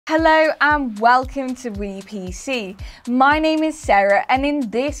Hello and welcome to WePC. My name is Sarah and in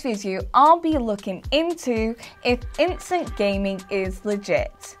this video I'll be looking into if instant gaming is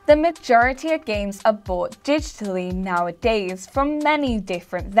legit. The majority of games are bought digitally nowadays from many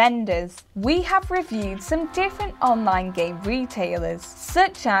different vendors. We have reviewed some different online game retailers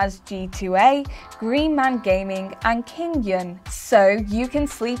such as G2A, Green Man Gaming and King Yun, so you can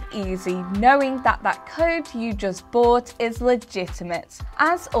sleep easy knowing that code you just bought is legitimate.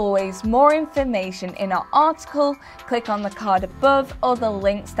 As always, more information in our article, click on the card above or the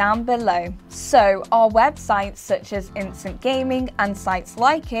links down below. So are websites such as Instant Gaming and sites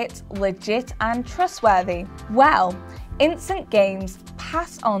like it legit and trustworthy? Well, Instant Games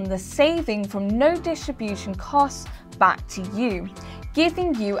pass on the saving from no distribution costs back to you,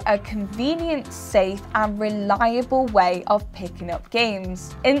 giving you a convenient, safe and reliable way of picking up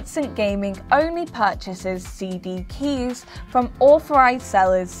games. Instant Gaming only purchases CD keys from authorized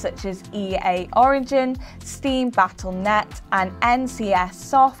sellers such as EA Origin, Steam Battle.net and NCS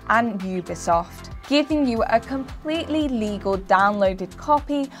Soft and Ubisoft, giving you a completely legal downloaded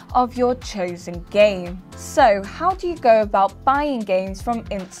copy of your chosen game. So how do you go about buying games from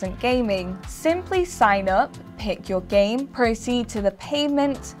Instant Gaming? Simply sign up, pick your game, proceed to the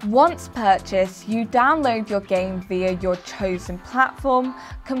payment. Once purchased, you download your game via your chosen platform,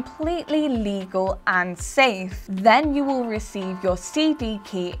 completely legal and safe. Then you will receive your CD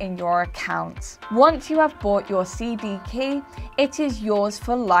key in your account. Once you have bought your CD key, it is yours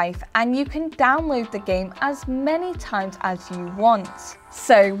for life and you can download the game as many times as you want.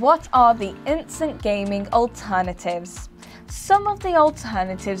 So what are the instant gaming alternatives? Some of the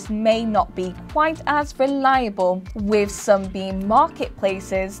alternatives may not be quite as reliable, with some being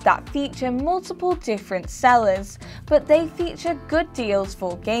marketplaces that feature multiple different sellers, but they feature good deals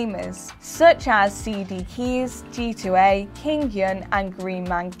for gamers, such as CD Keys, G2A, King Yun and Green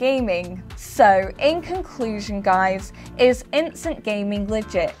Man Gaming. So in conclusion guys, is instant gaming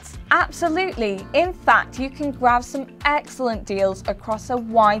legit? Absolutely. In fact, you can grab some excellent deals across a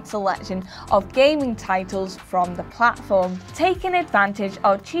wide selection of gaming titles from the platform, taking advantage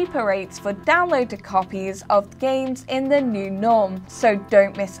of cheaper rates for downloaded copies of games in the new norm. So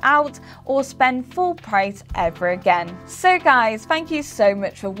don't miss out or spend full price ever again. So guys, thank you so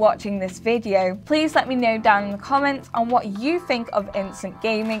much for watching this video. Please let me know down in the comments on what you think of instant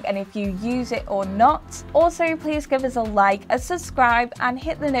gaming and if you use it or not. Also, please give us a like, a subscribe and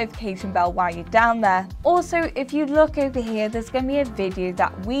hit the notification bell while you're down there. Also, if you look over here, there's going to be a video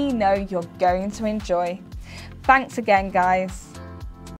that we know you're going to enjoy. Thanks again guys.